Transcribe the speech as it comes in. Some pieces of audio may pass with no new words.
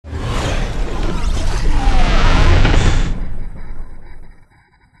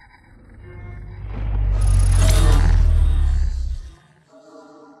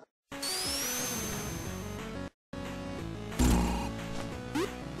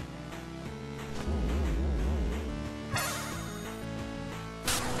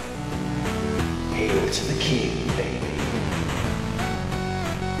to the king, baby.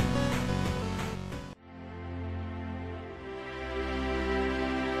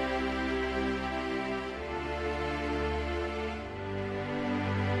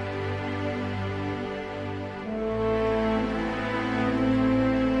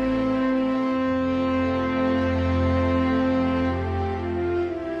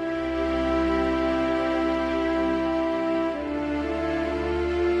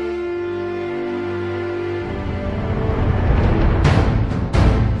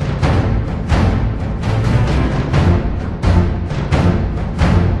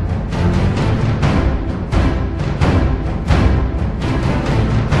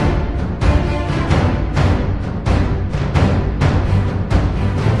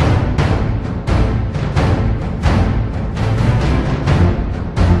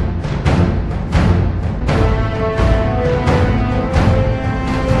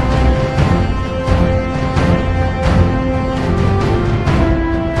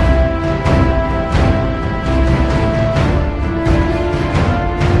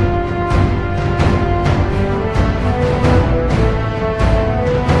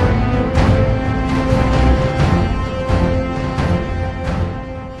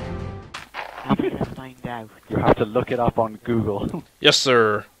 You have to look it up on Google. Yes,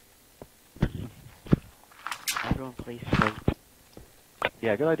 sir. Everyone please sleep.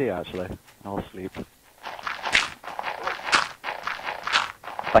 Yeah, good idea actually. I'll sleep.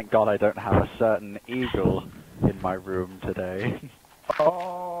 Thank God I don't have a certain eagle in my room today. Oh,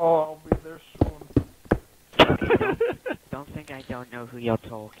 I'll be there soon. Don't think I don't know who you're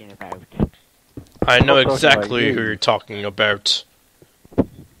talking about. I know I'm talking exactly about who you. you're talking about.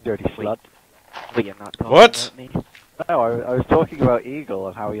 Dirty slut. But you're not talking What? about me. No, I was talking about Eagle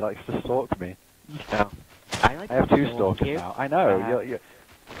and how he likes to stalk me. No. I like I have to two stalk stalkers you. now. I know, You you're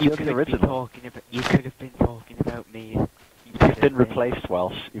could the have been original. talking about. You could have been talking about me. You've been replaced,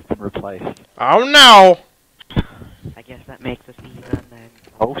 Welsh. You've been replaced. Oh no! I guess that makes us even then.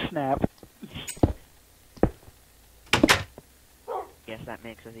 Oh snap. Guess that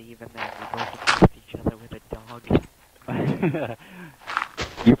makes us even then. We both attacked each other with a dog.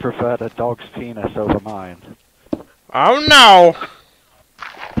 You preferred a dog's penis over mine. Oh no!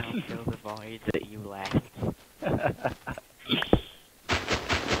 Don't fill the void that you left.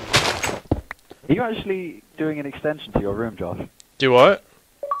 Are you actually doing an extension to your room, Josh? Do what?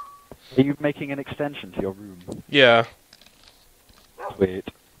 Are you making an extension to your room? Yeah, Sweet.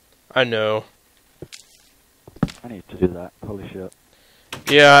 I know. I need to do that. Holy shit.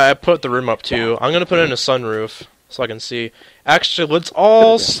 Yeah, I put the room up too. I'm gonna put in a sunroof so I can see. Actually, let's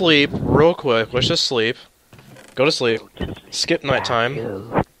all sleep real quick. Let's just sleep. Go to sleep. Skip nighttime.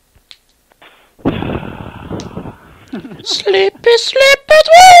 Sleepy, sleepy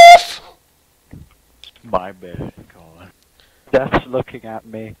wolf! My bed, God. Death's looking at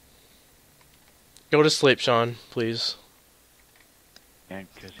me. Go to sleep, Sean, please. And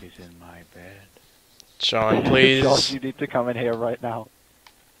because he's in my bed. Sean, please. Josh, you need to come in here right now.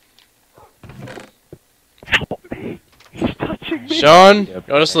 Help me. He's touching me. Sean,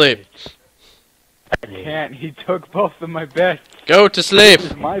 go to sleep. I can't. He took both of my beds. Go to sleep.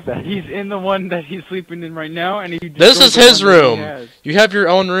 This is my bed. He's in the one that he's sleeping in right now, and he. This is destroyed the his one that he room. has. You have your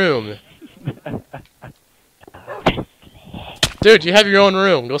own room. Dude, you have your own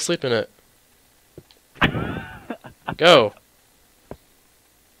room. Go sleep in it. Go.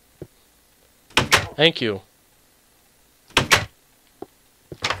 Thank you.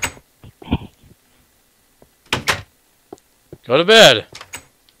 Go to bed.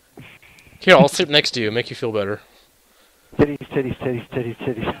 Here, I'll sleep next to you. Make you feel better. Titties, titties, titties, titties,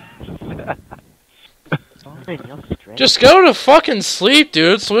 titties. Fine, you're straight. Just go to fucking sleep,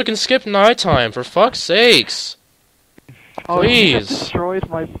 dude, so we can skip nighttime, for fuck's sakes. Oh, Please. He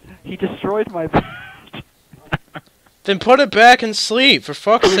destroyed my bed. Then put it back and sleep, for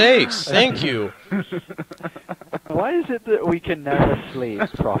fuck's sakes. Thank you. Why is it that we can never sleep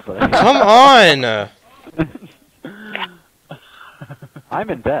properly? Come on. I'm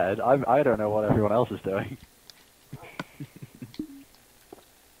in bed. I don't know what everyone else is doing.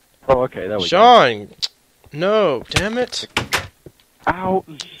 Oh, okay, there we go. Sean. No, damn it. Ow.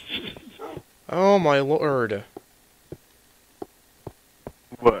 Oh my lord.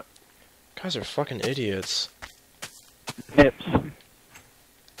 What? Guys are fucking idiots. Nips.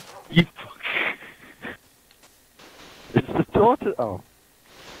 You It's the daughter. Oh.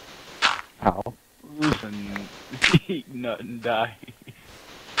 Ow. listen. Eat nut and die.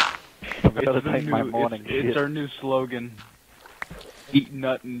 I'm gonna It's the take my new- morning It's shit. our new slogan. Eat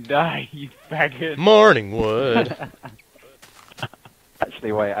nut and die, you faggot. Morning wood. That's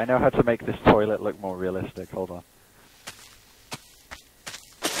Actually, wait, I know how to make this toilet look more realistic. Hold on.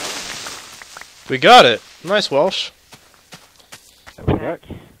 We got it. Nice, Welsh. There we go.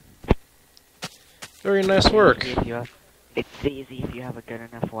 Very nice work. It's easy if you have a good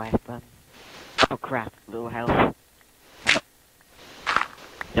enough weapon. Oh crap, little help.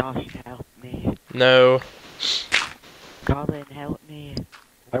 Josh, help me. No. Colin, help me.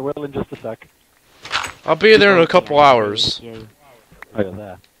 I will in just a sec. I'll be there in a couple hours. You. Oh, you're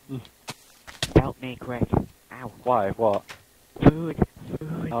there. Help me quick. Ow. Why? What? Food.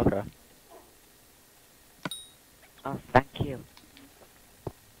 Food. Okay. Oh, thank you.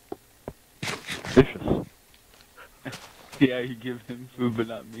 Vicious. Yeah, you give him food, but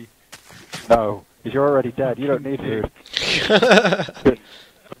not me. No, because you're already dead. You don't need food.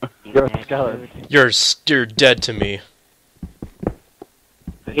 You're a skeleton. You're dead to me.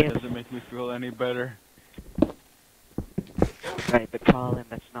 That Yes. doesn't make me feel any better. Right, but Colin,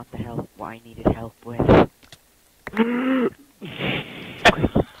 that's not the help what I needed help with. Ew.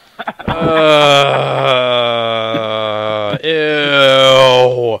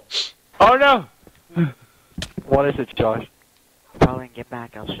 Oh no! What is it, Josh? Colin, get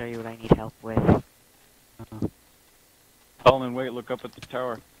back. I'll show you what I need help with. Colin, wait, look up at the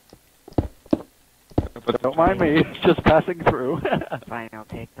tower. Look up at the Don't mind me. It's just passing through. Fine, I'll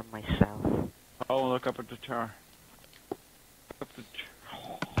take them myself. Oh, look up at the tower. Look up the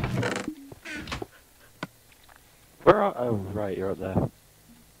Where are? Oh, right, you're up there.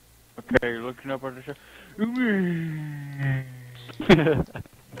 Okay, you're looking up at the tower.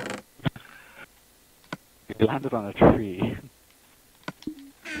 You landed on a tree.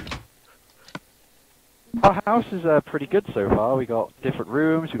 Our house is pretty good so far. We got different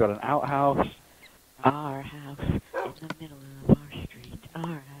rooms. We got an outhouse. Our house in the middle of our street. Our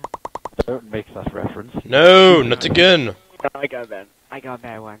house. Don't make that reference. No, not again. Oh, I got that. I got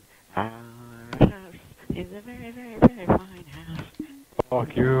that one. Our house is a very, very, very fine house.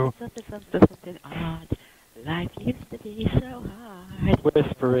 Fuck you. Something odd. Life used to be so hard.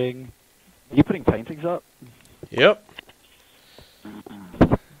 Whispering. Are you putting paintings up? Yep.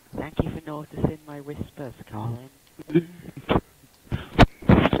 Thank you for noticing my whispers, Colin.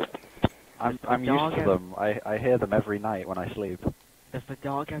 I'm used to them. I hear them every night when I sleep. Does the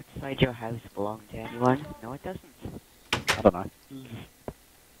dog outside your house belong to anyone? No, it doesn't. I don't know.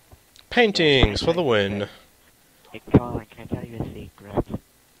 Paintings for the win. Hey, Colin, can I tell you a secret?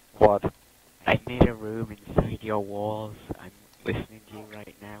 What? I made a room inside your walls. I'm listening to you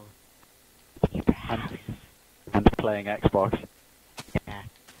right now. Keep the house. And playing Xbox. Yeah.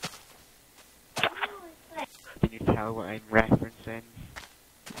 Can you tell what I'm referencing?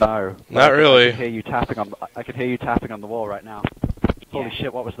 No. Not really. I can hear you tapping on. I can hear you tapping on the wall right now. Holy Yeah.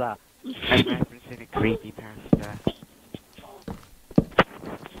 shit! What was that? I'm referencing a creepypasta.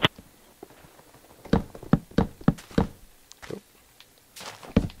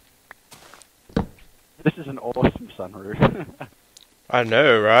 This is an awesome sunroof. I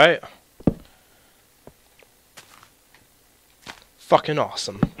know, right? Fucking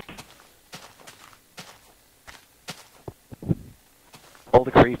awesome. All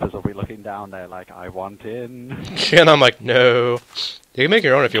the creepers will be looking down there like, I want in. And I'm like, no. You can make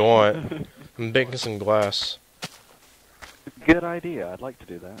your own if you want. I'm making some glass. Good idea. I'd like to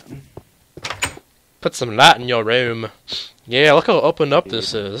do that. Put some light in your room. Yeah, look how opened up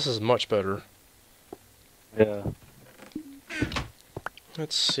this is. This is much better. Yeah.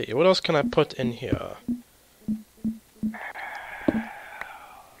 Let's see. What else can I put in here?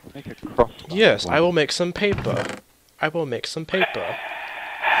 Make a cross. Yes, I will make some paper. I will make some paper.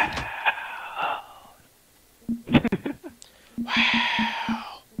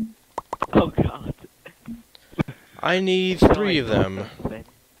 Wow. Oh god. I need 3 of them.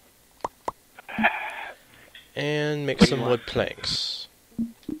 And make some wood planks.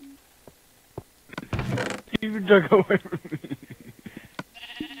 You took away from me.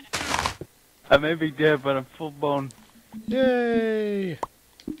 I may be dead, but I'm full bone. Yay!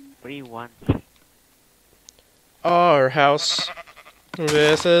 What do you want? Our house.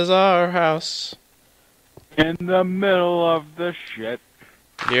 This is our house. In the middle of the shit.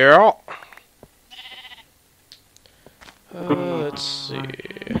 Yeah. Let's see.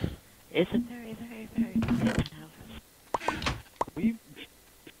 It's a very, very, very good house. We.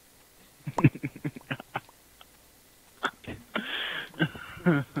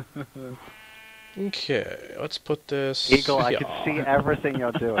 Okay, let's put this. Eagle, I here. can see everything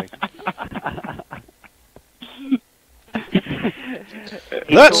you're doing.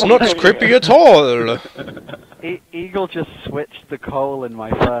 That's not creepy at all. Eagle just switched the coal in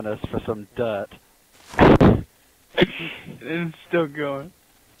my furnace for some dirt. And it's still going.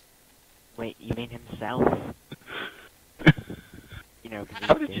 Wait, you mean himself? You know, 'cause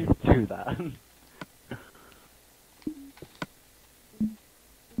How he did you do that?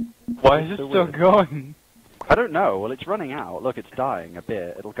 Why is it So still weird. going? I don't know. Well, it's running out. Look, it's dying a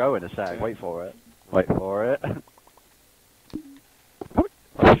bit. It'll go in a sec. Wait for it. Wait for it.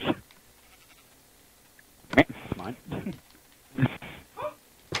 Mine.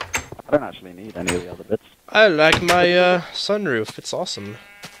 I don't actually need any of the other bits. I like my sunroof. It's awesome.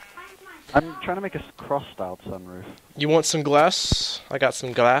 I'm trying to make a cross-styled sunroof. You want some glass? I got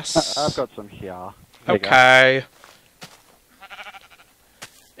some glass. I've got some here. There you go. Okay.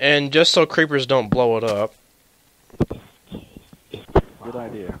 And just so creepers don't blow it up. Good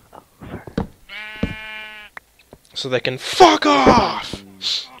idea. So they can fuck off!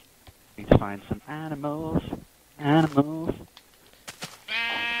 Need to find some animals. Animals.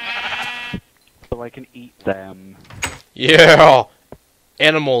 So I can eat them. Yeah!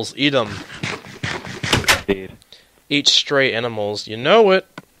 Animals, eat them. Indeed. Eat stray animals. You know it.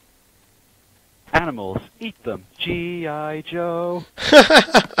 Animals, eat them. G.I. Joe.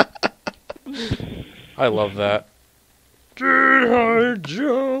 I love that. G.I.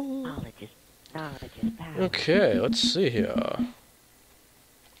 Joe. knowledge is power. Okay, let's see here.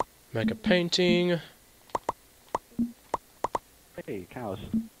 Make a painting. Hey, cows.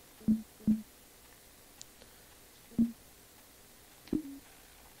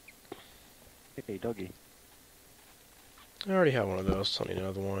 Hey, doggy. I already have one of those, so I need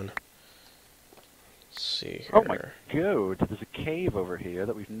another one. Let's see here. Oh my god, there's a cave over here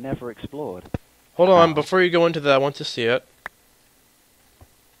that we've never explored. Hold on, Ow. before you go into that, I want to see it.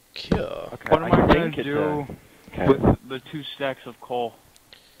 Yeah. Okay, What am I gonna think it's do okay. with the 2 stacks of coal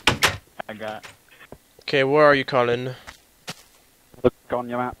I got? Okay, where are you, Colin? Look on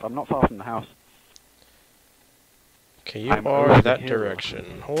your map. I'm not far from the house. Okay, you I'm are over that here.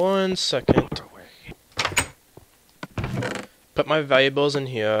 direction. 1 second. Put my valuables in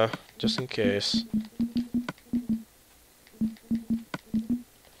here, just in case.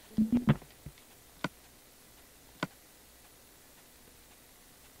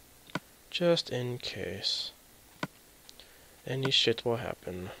 Just in case. Any shit will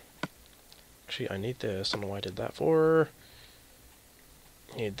happen. Actually, I need this. I don't know why I did that for.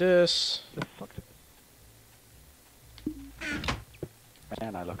 Need this. The fuck?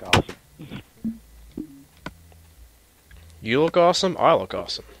 Man, I look awesome. You look awesome, I look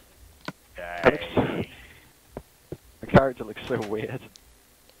awesome. The character looks so weird.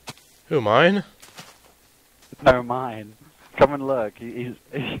 Who, mine? No, mine. Come and look.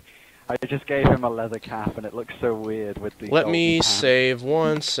 I just gave him a leather cap, and it looks so weird with the. Let golden me pants. save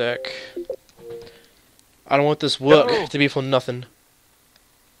 1 sec. I don't want this work No. to be for nothing.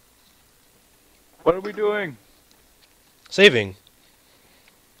 What are we doing? Saving.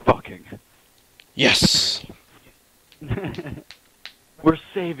 Fucking. Yes! We're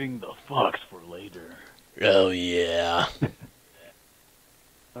saving the fucks for later. Oh yeah.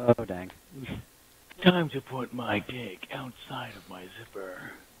 Oh dang. Time to put my dick outside of my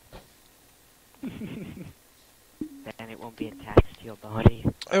zipper. Then it won't be attached to your body.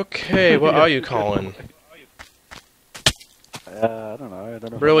 Okay, what are you calling? I don't know. I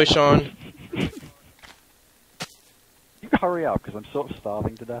don't know. Really, Sean? You hurry up, because I'm sort of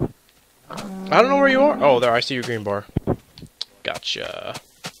starving to death. I don't know where you are. Oh, there, I see your green bar. Gotcha.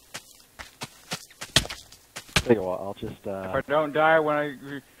 Tell you what, I'll just If I don't die when I...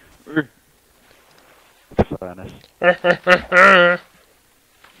 furnace.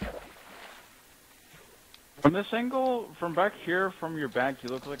 From this angle, from back here, from your back, you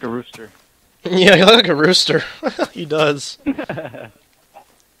look like a rooster. Yeah, you look like a rooster. He does.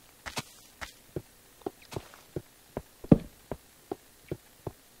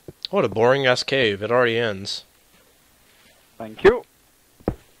 What a boring ass cave. It already ends. Thank you.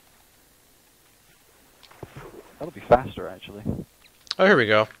 That'll be faster, actually. Oh, here we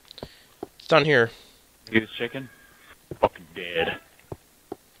go. It's down here. You chicken? Fucking dead.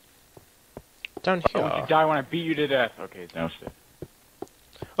 Down I want you here. to die when I beat you to death. Okay, now it's dead.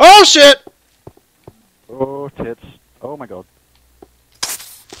 Oh shit! Oh, tits. Oh my god.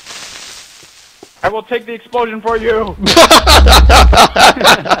 I will take the explosion for you!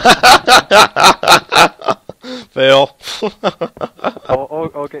 Fail.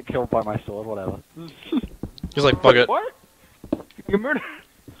 Or get killed by my sword, whatever. He's like, bug it. What? You murdered...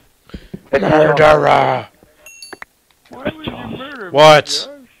 Murderer! Why would you murder me, What? Josh?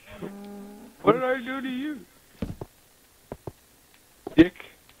 What did I do to you? Dick.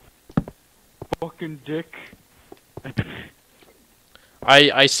 Fucking dick.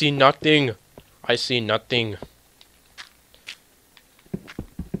 I see nothing. I see nothing.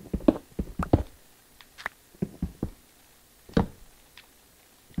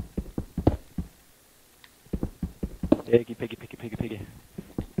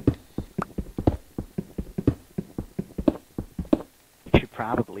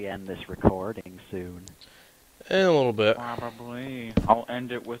 probably end this recording soon. In a little bit. Probably. I'll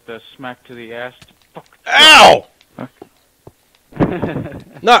end it with a smack to the ass. Fuck. Ow!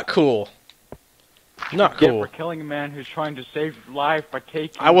 Not cool. Not Yeah, cool. for killing a man who's trying to save life by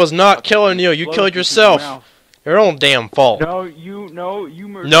taking. I was not killing you. You killed yourself. Your own damn fault. No, you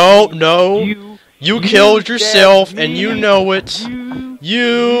murdered No, me. no. You killed yourself, stabbed and you me. know it.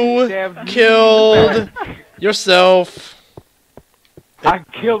 You stabbed me. killed yourself. I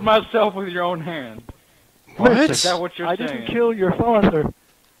killed myself with your own hand. What? Is that what you're I saying? didn't kill your father.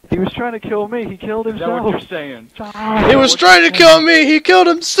 He was trying to kill me. He killed Is that what himself. you're saying? He was trying to kill me. He killed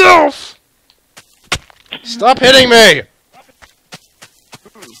himself. Stop hitting me.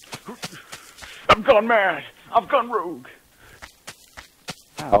 I've gone mad. I've gone rogue.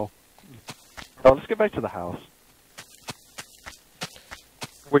 Ow. Oh, let's get back to the house.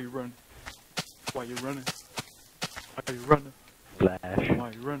 Where you running? Why you running? Why you running? Flash.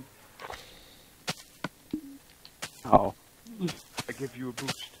 Why you running? Oh. I give you a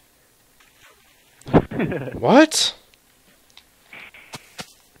boost. What?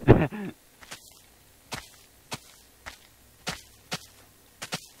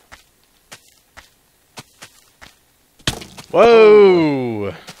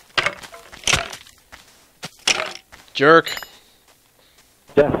 Whoa! Jerk.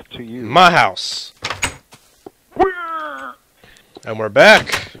 Death to you. My house. And we're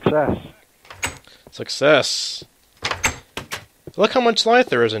back. Success. Success. Look how much light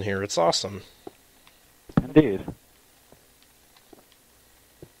there is in here. It's awesome. Indeed.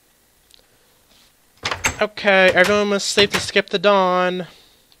 Okay, everyone must sleep to skip the dawn.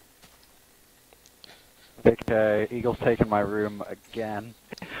 Okay, Eagle's taking my room again.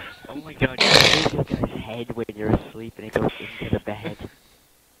 Oh my god, you move this guy's head when you're asleep and it goes into the bed.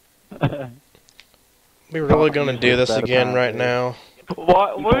 We're really gonna do this Bed again right apparently. now.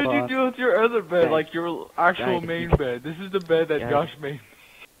 What did Hold you on. do with your other bed? Guys, Like your actual guys, main you- bed. This is the bed that Guys. Josh made.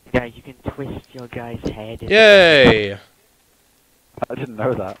 Yeah, you can twist your guy's head. Yay! I didn't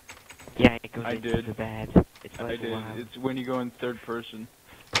know that. Yeah, it goes I into did. the bed. It's I like did. wow. It's when you go in third person.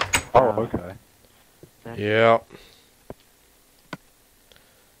 Oh, okay. Yeah.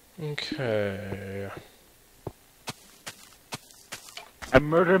 Okay. I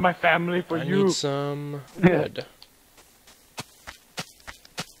murdered my family for I you. need some wood.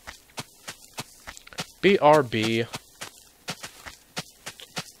 BRB.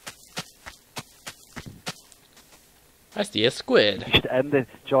 I see a squid. You should end it,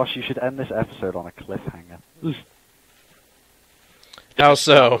 Josh. You should end this episode on a cliffhanger. How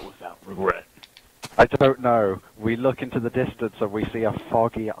so? Without regret. I don't know. We look into the distance and we see a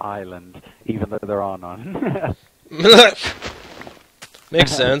foggy island, even though there are none.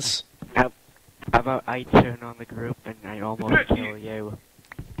 Makes sense. How about I turn on the group and I almost kill you?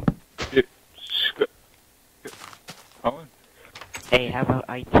 Owen, Hey, how about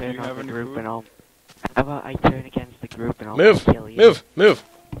I Do turn you on have the any group food? and I'll... How about I turn against the group and I'll Move! kill you? Move! Move!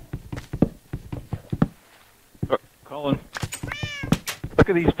 Colin. Look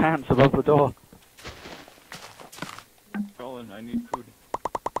at these pants above the door. Colin, I need food.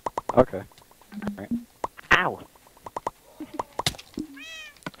 Okay. Ow!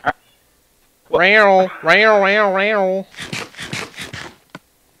 Row! Row! Row! Row!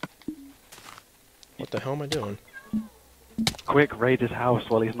 What the hell am I doing? Quick, raid his house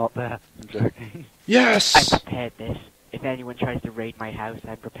while he's not there. I'm joking. I Yes! prepared this. If anyone tries to raid my house,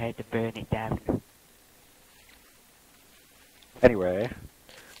 I'm prepared to burn it down. Anyway,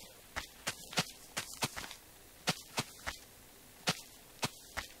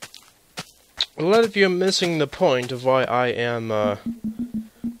 A lot of you are missing the point of why I am,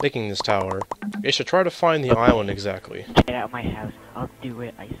 making this tower. You should try to find the island exactly. Get out of my house. I'll do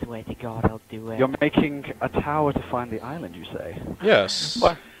it. I swear to God, I'll do it. you're making a tower to find the island, you say? Yes.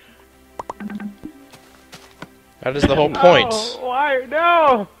 What? That is the whole point. No, why?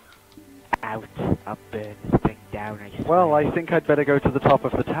 No! Out. I'll burn this thing down, I swear. Well, I think I'd better go to the top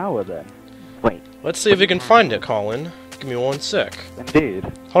of the tower then. Wait. Let's see if we can find it, Colin. Give me 1 sec. Indeed.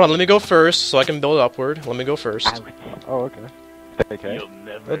 Hold on, let me go first so I can build upward. Let me go first. Out. Oh, okay. Okay.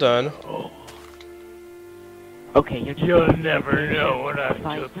 Well done. Okay, you're just... You'll never know what I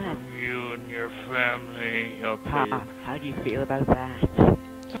Fine, took man. from you and your family. Okay. Pa, how do you feel about that?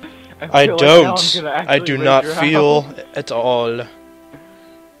 I feel like now I'm don't. gonna I actually do raid not your feel house. at all.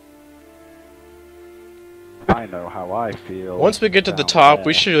 I know how I feel. Once we get to the down top, we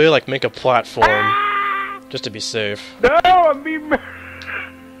there. should really like make a platform. Just to be safe. No, I'm being murdered.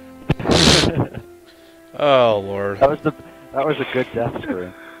 Oh lord. That was a good death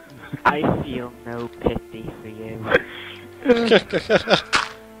screen. I feel no pity for you.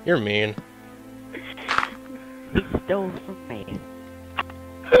 You're mean. He stole from me.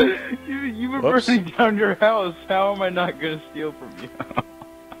 You were Whoops. burning down your house. How am I not gonna steal from you?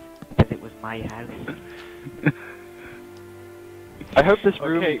 Because it was my house. I hope there's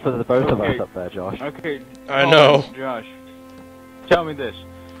room Okay, for the both of us okay. up there, Josh. Okay. I hold know. on, Josh, tell me this.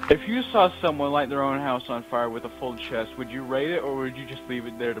 If you saw someone light their own house on fire with a full chest, would you raid it or would you just leave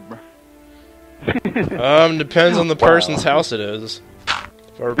it there to burn? Depends on the Wow. person's house it is.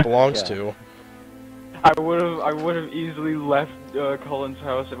 Or it belongs Yeah. to. I would have easily left Colin's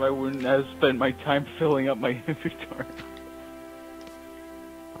house if I wouldn't have spent my time filling up my inventory.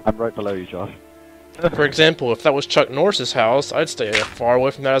 I'm right below you, Josh. For example, if that was Chuck Norris's house, I'd stay as far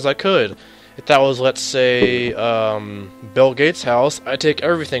away from that as I could. If that was, let's say, Bill Gates' house, I'd take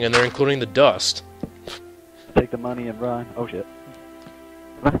everything in there, including the dust. Take the money and run. Oh shit.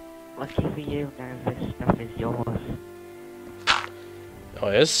 Lucky for you, none of this stuff is yours.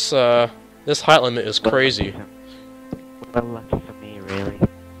 Oh, this height limit is crazy. Well, lucky for me, really.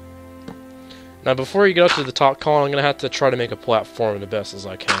 Now, before you get up to the top, Colin, I'm gonna have to try to make a platform the best as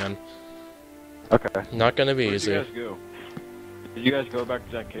I can. Okay. Not gonna be Where'd easy. you guys go? Did you guys go back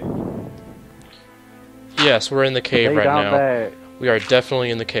to that cave? Yes, we're in the cave Stay right down now. there. We are definitely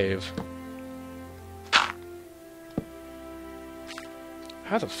in the cave.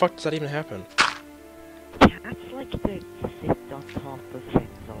 How the fuck does that even happen? Cats like to sit on top of things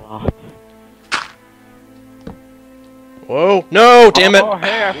a lot. Whoa! No! Damn it! Oh,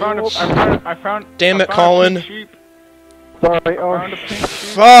 hey, I found Damn it, I found Colin. A pink sheep. Sorry. I Oh found a pink sheep.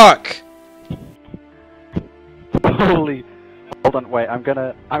 Fuck! holy. Hold on. Wait. I'm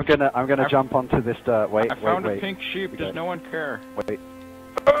gonna jump onto this dirt. Wait. I found a Wait. pink sheep. Does Okay. no one care? Wait.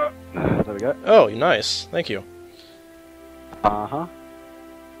 There we go. Oh, nice. Thank you. Uh huh.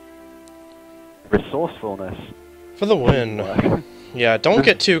 Resourcefulness. For the win. Teamwork. Yeah, don't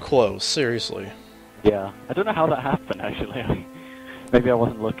get too close, seriously. Yeah. I don't know how that happened actually. Maybe I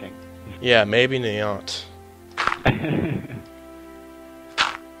wasn't looking. Yeah, maybe not.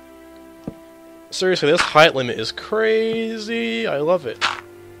 Seriously, this height limit is crazy. I love it.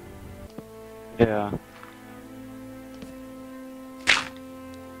 Yeah.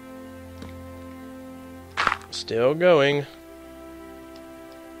 Still going.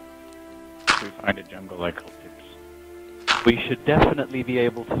 We find a jungle like cultists. We should definitely be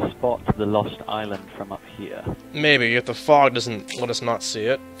able to spot the lost island from up here. Maybe, if the fog doesn't let us not see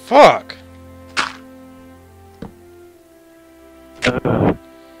it. Fuck! Ugh.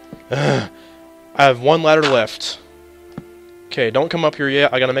 I have one ladder left. Okay, don't come up here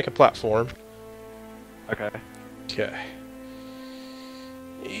yet. I gotta make a platform. Okay. Okay.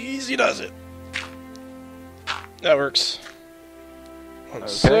 Easy does it. That works. One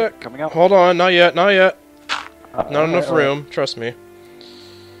Okay. sec. Coming up. Hold on, not yet, not yet. Not Alright, enough alright. room, trust me.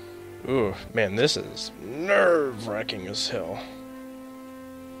 Ooh, man, this is nerve-wracking as hell.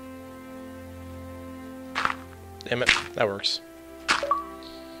 Damn it, that works.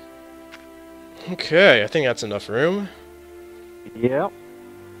 Okay, I think that's enough room. Yep.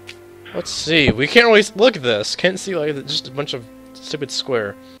 Let's see, we can't really look at this. Can't see, like, just a bunch of stupid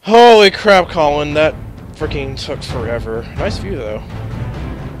square. Holy crap, Colin, that freaking took forever. Nice view, though.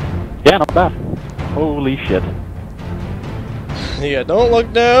 Yeah, not bad. Holy shit. Yeah, don't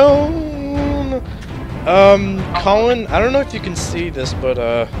look down. Colin, I don't know if you can see this, but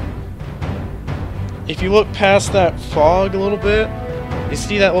if you look past that fog a little bit, you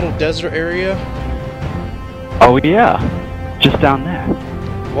see that little desert area? Oh yeah. Just down there.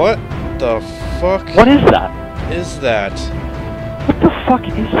 What the fuck What is that? is that? What the fuck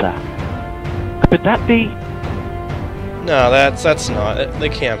is that? Could that be? No, that's not. They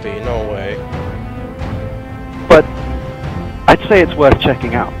can't be. No way. But I'd say it's worth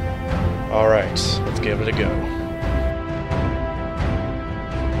checking out. Alright, let's give it a go.